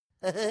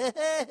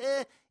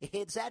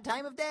It's that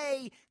time of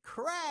day,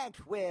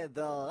 cracked with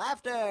the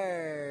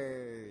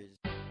laughters.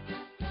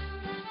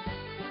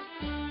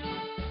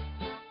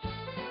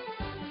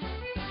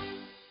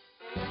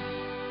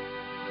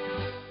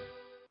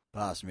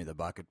 Pass me the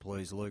bucket,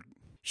 please, Luke.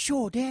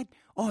 Sure, Dad.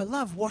 I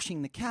love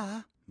washing the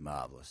car.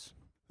 Marvellous.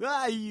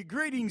 Hey,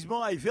 greetings,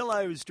 my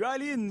fellow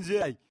Australians.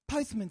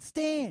 Postman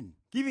Stan.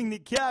 Giving the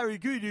car a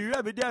good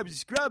rub-a-dub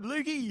scrub,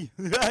 Lukey.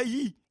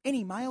 Hey,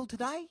 Any mail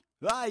today?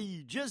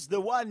 just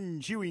the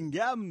one chewing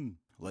gum.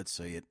 Let's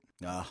see it.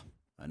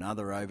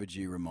 Another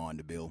overdue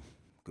reminder, Bill.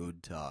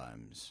 Good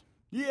times.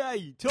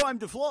 Yay, time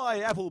to fly,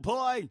 apple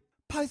pie.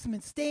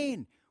 Postman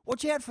Stan,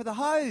 watch out for the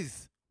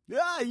hose.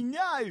 Hey,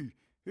 no,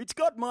 it's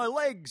got my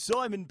legs,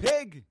 Simon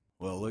Pegg.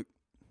 Well, Luke,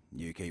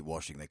 you keep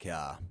washing the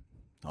car.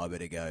 I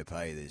better go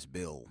pay this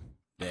bill.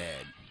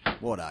 Dad,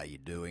 what are you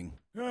doing?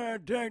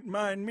 Don't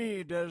mind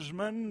me,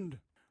 Desmond.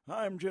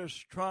 I'm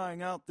just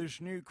trying out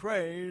this new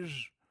craze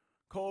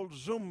called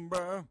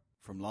Zumba.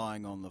 From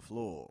lying on the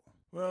floor.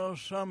 Well,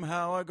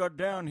 somehow I got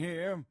down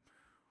here.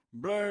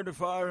 Blurred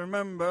if I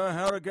remember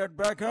how to get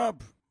back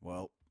up.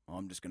 Well,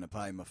 I'm just going to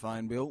pay my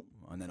phone bill,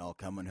 and then I'll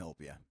come and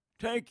help you.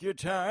 Take your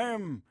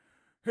time.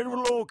 It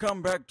will all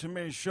come back to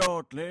me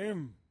shortly.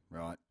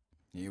 Right,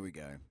 here we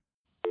go.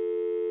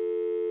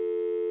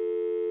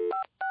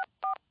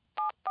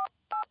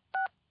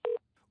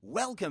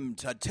 Welcome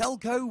to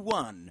Telco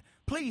One.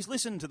 Please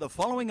listen to the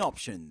following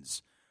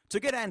options. To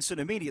get answered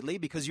immediately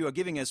because you are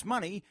giving us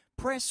money,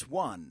 press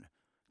 1.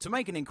 To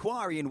make an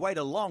inquiry and wait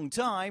a long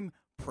time,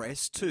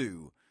 press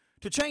 2.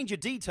 To change your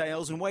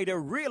details and wait a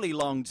really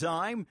long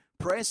time,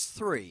 press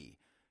 3.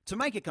 To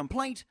make a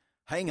complaint,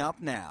 hang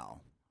up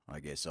now. I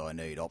guess I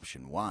need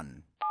option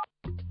 1.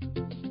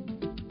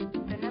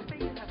 The number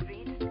you have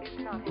reached is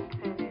not in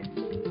service.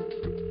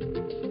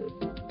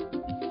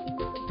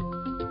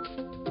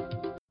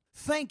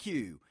 Thank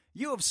you.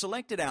 You have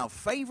selected our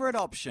favourite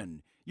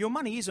option. Your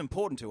money is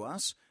important to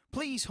us.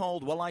 Please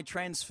hold while I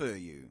transfer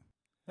you.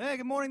 Hey,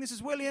 good morning. This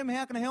is William.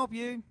 How can I help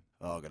you?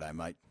 Oh, g'day,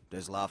 mate.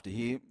 Des Laughter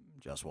here.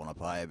 Just want to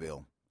pay a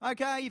bill.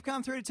 Okay, you've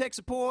come through to tech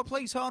support.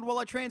 Please hold while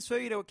I transfer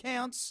you to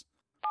accounts.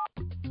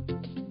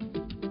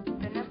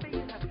 The number you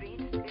have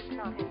reached is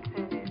not in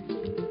service.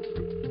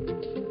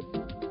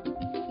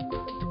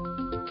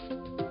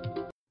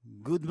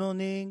 Good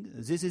morning.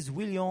 This is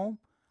William.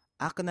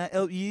 How can I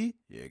help you?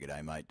 Yeah,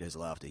 g'day, mate. Des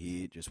Laughter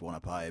here. Just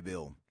want to pay a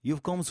bill.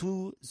 You've come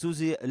through to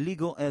the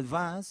legal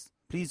advice.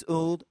 Please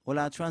hold while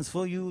I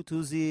transfer you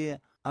to the,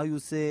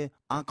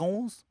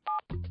 accounts.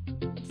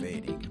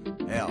 Fair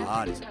dinkum. How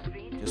hard is it?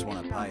 Just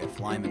want to pay a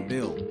flaming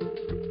bill.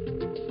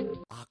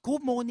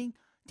 Good morning.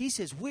 This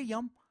is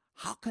William.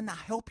 How can I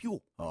help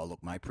you? Oh,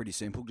 look, mate, pretty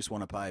simple. Just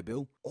want to pay a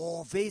bill.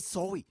 Oh, very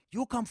sorry.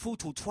 You come through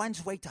to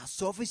translator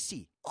service.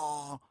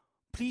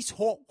 Please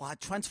hold while I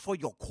transfer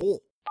your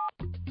call.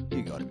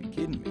 You gotta be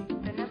kidding me.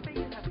 The number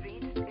you have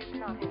reached is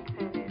not in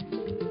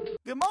service.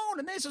 Good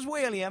morning, this is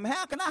William.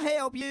 How can I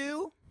help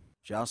you?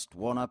 Just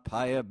want to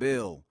pay a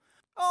bill.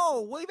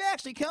 Oh, we've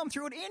actually come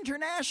through an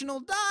international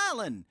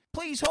dialing.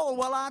 Please hold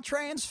while I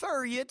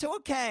transfer you to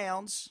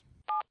accounts.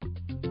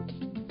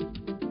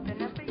 The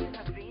number you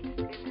have reached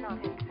is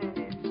not in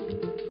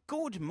service.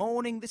 Good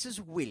morning, this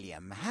is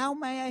William. How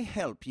may I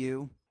help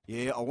you?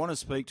 Yeah, I want to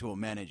speak to a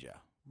manager.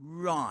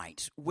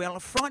 Right. Well,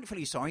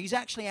 frightfully sorry, he's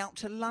actually out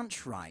to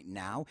lunch right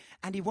now,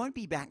 and he won't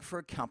be back for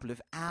a couple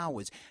of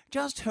hours.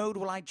 Just hold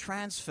while I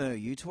transfer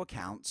you to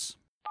accounts.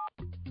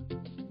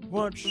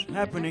 What's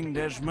happening,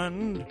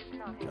 Desmond?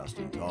 Just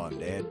in time,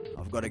 Dad.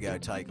 I've got to go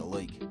take a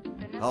leak.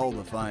 Hold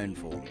the phone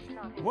for me.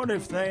 What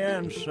if they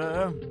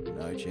answer?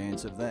 No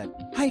chance of that.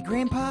 Hey,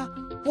 Grandpa.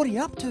 What are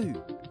you up to?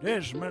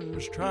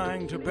 Desmond's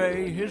trying to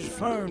pay his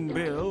phone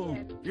bill.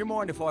 Do you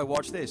mind if I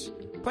watch this?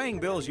 Paying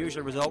bills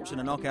usually results in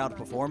a knockout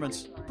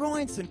performance.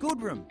 Brian St.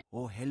 Goodrum.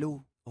 Oh,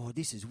 hello. Oh,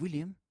 this is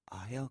William.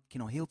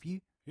 Can I help you?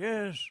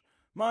 Yes,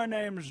 my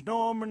name's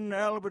Norman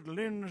Albert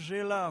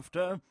Lindsay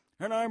Laughter,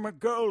 and I'm a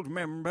gold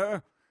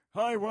member.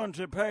 I want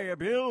to pay a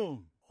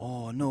bill.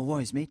 Oh, no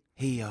worries, mate.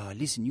 Hey,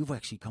 listen, you've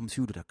actually come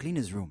through to the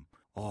cleaner's room.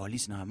 Oh,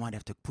 listen, I might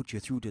have to put you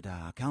through to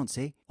the accounts,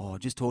 eh? Oh,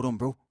 just hold on,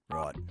 bro.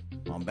 Right,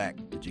 I'm back.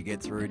 Did you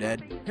get through,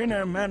 Dad? In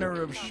a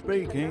manner of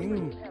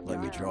speaking.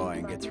 Let me try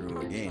and get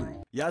through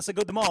again. Yes,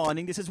 good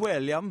morning. This is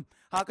William.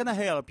 How can I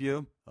help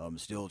you? I'm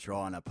still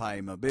trying to pay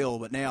my bill,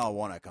 but now I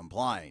want to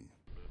complain.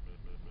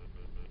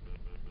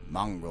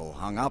 Mongrel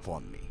hung up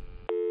on me.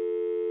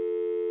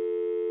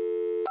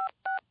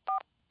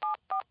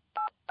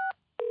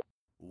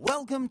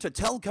 Welcome to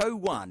Telco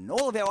One.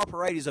 All of our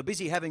operators are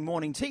busy having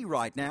morning tea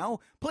right now.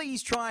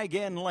 Please try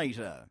again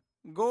later.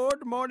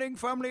 Good morning,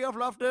 family of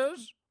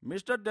laughters.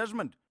 Mr.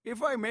 Desmond,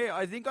 if I may,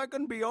 I think I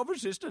can be of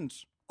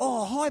assistance.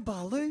 Oh, hi,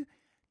 Balu.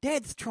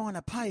 Dad's trying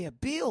to pay a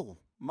bill.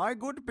 My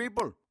good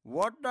people,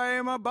 what I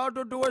am about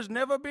to do has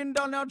never been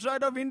done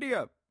outside of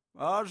India.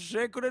 A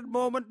sacred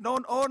moment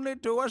known only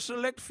to a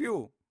select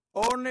few.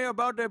 Only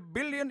about 1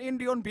 billion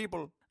Indian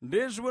people.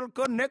 This will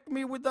connect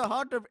me with the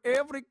heart of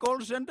every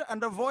call center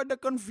and avoid the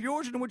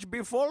confusion which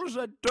befalls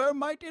a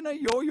termite in a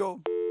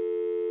yo-yo.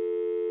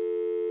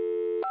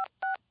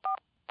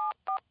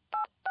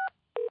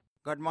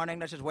 Good morning,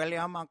 this is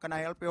William. How can I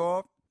help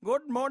you?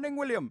 Good morning,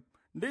 William.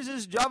 This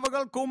is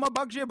Javagal Kuma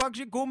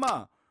Bakshi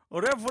Kuma.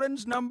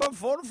 Reference number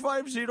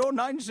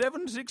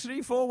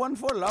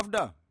 450976341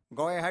 Lavda.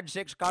 Go ahead,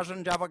 6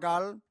 cousin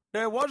Javagal.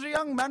 There was a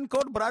young man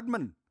called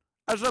Bradman.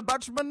 As a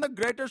batsman, the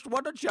greatest,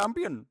 what a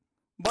champion.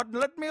 But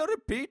let me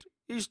repeat,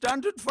 he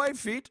stands at 5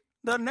 feet.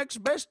 The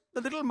next best,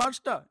 the little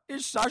master,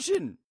 is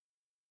Sachin.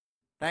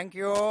 Thank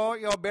you.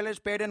 Your bill is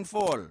paid in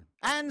full.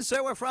 And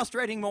so a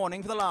frustrating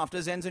morning for the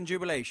Laughters ends in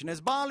jubilation as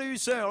Balu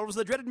solves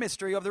the dreaded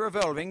mystery of the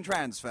revolving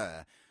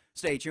transfer.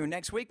 Stay tuned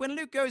next week when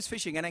Luke goes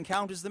fishing and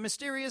encounters the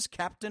mysterious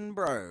Captain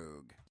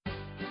Brogue.